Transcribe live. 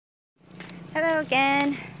Hello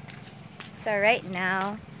again. So right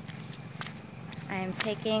now I'm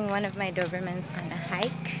taking one of my Dobermans on a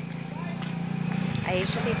hike. I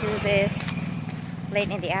usually do this late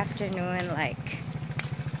in the afternoon, like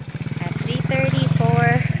at 3:30, 4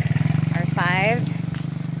 or 5,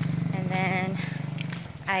 and then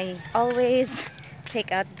I always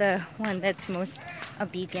take out the one that's most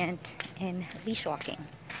obedient in leash walking.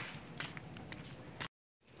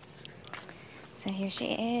 So here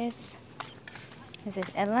she is. This is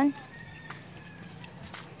Ellen.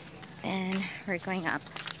 And we're going up.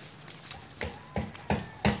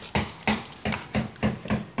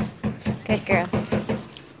 Good girl.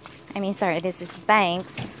 Sorry, this is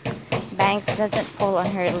Banks. Banks doesn't pull on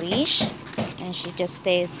her leash, and she just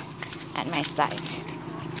stays at my side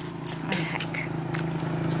on the hike.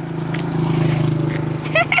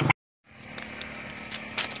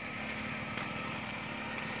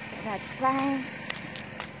 So that's Banks.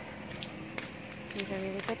 She's a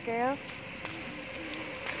really good girl.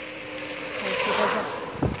 So she doesn't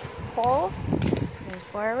pull me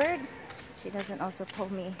forward. She doesn't also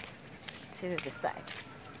pull me to the side.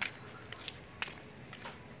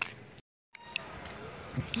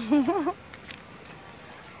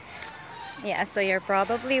 Yeah, so you're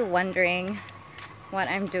probably wondering what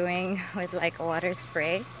I'm doing with like a water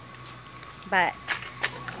spray. But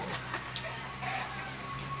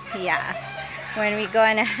yeah, when we go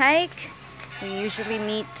on a hike, we usually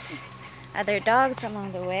meet other dogs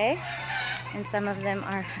along the way, and some of them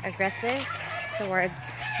are aggressive towards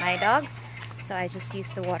my dog, so I just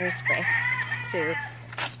use the water spray to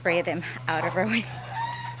spray them out of our way.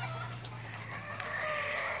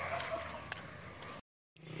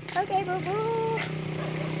 Okay, boo boo.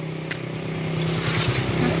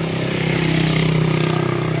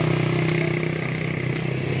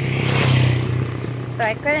 So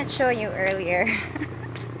I couldn't show you earlier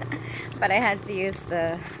but I had to use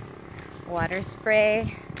the water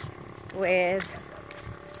spray with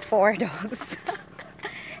 4 dogs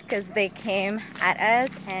because they came at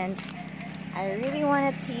us, and I really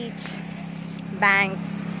want to teach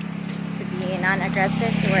Banks to be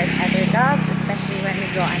non-aggressive towards other dogs, especially when we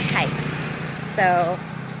go on hikes. So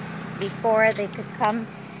before they could come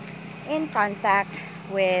in contact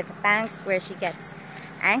with Banks where she gets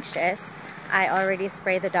anxious, I already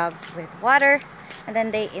spray the dogs with water, and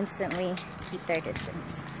then they instantly keep their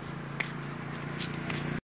distance.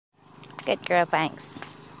 Good girl, Banks.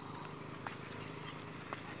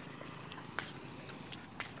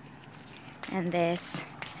 And this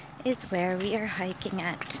is where we are hiking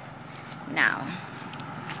at now.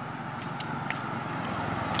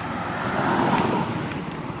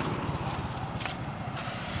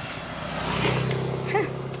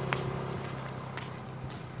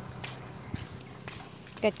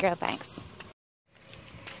 Good girl, Banks.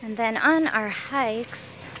 And then on our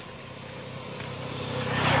hikes,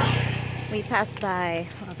 we pass by,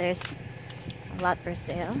 well, there's a lot for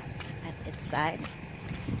sale at its side.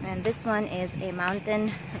 And this one is a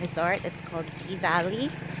mountain resort. It's called D Valley.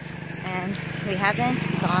 And we haven't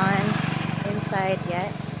gone inside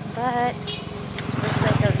yet, but looks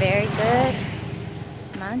like a very good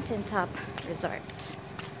mountaintop resort.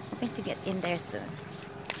 Hoping to get in there soon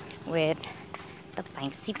with the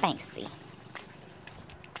Banksy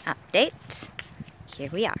update. Here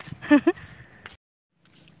we are.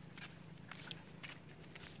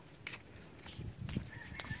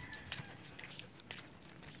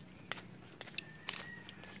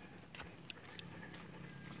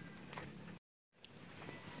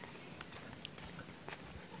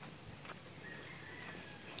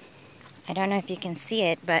 I don't know if you can see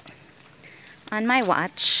it, but on my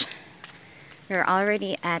watch, we're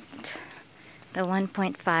already at the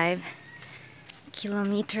 1.5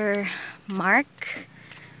 kilometer mark.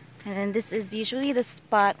 And then this is usually the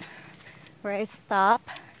spot where I stop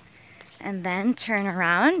and then turn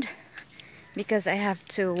around because I have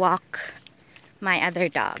to walk my other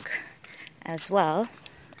dog as well.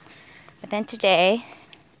 But then today,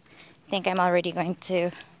 I think I'm already going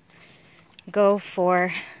to go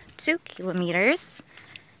for 2 kilometers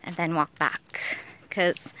and then walk back,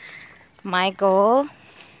 because my goal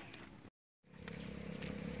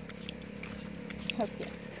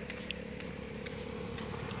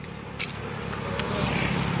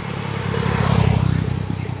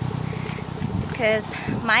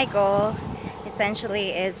essentially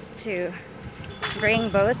is to bring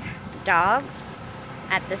both dogs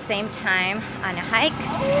at the same time on a hike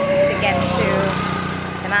to get to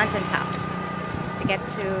the mountaintop, to get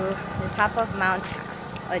to the top of Mount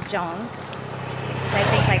Ojong, which is I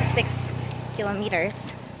think like 6 kilometers.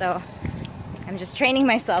 So I'm just training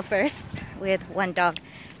myself first with one dog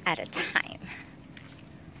at a time.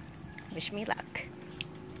 wish me luck.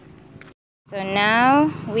 So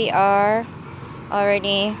now we are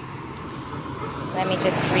already, let me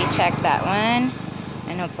just recheck that one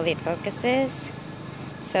and hopefully it focuses.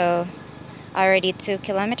 So already 2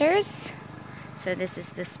 kilometers. So this is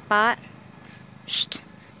the spot. Shh,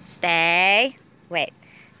 stay. Wait.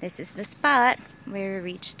 This is the spot where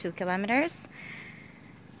we reached 2 kilometers.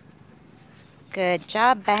 Good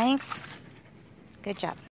job, Banks. Good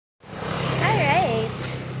job. Alright.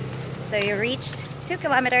 So you reached 2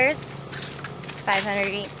 kilometers,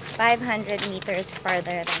 500 meters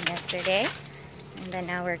farther than yesterday. And then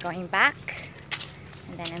now we're going back.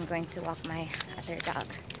 And then I'm going to walk my other dog.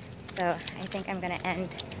 So I think I'm going to end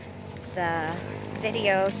the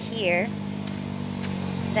video here.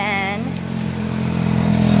 Then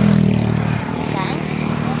thanks,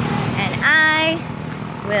 and I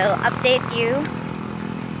will update you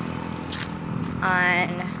on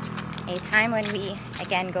a time when we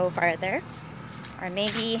again go farther, or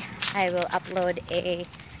maybe I will upload a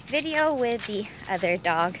video with the other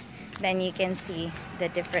dog. Then you can see the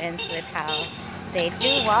difference with how they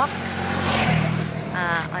do walk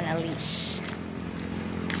on a leash.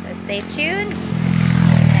 So stay tuned,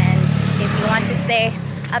 and if you want to stay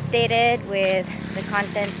updated with the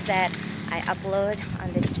contents that I upload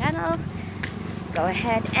on this channel, go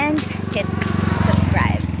ahead and hit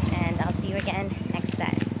subscribe, and I'll see you again next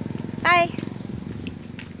time. Bye!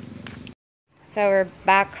 So we're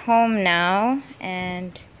back home now,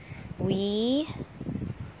 and we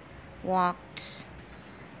walked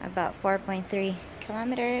about 4.3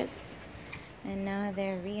 kilometers, and now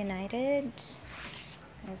they're reunited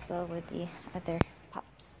as well with the other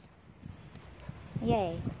pups.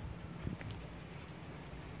 Yay!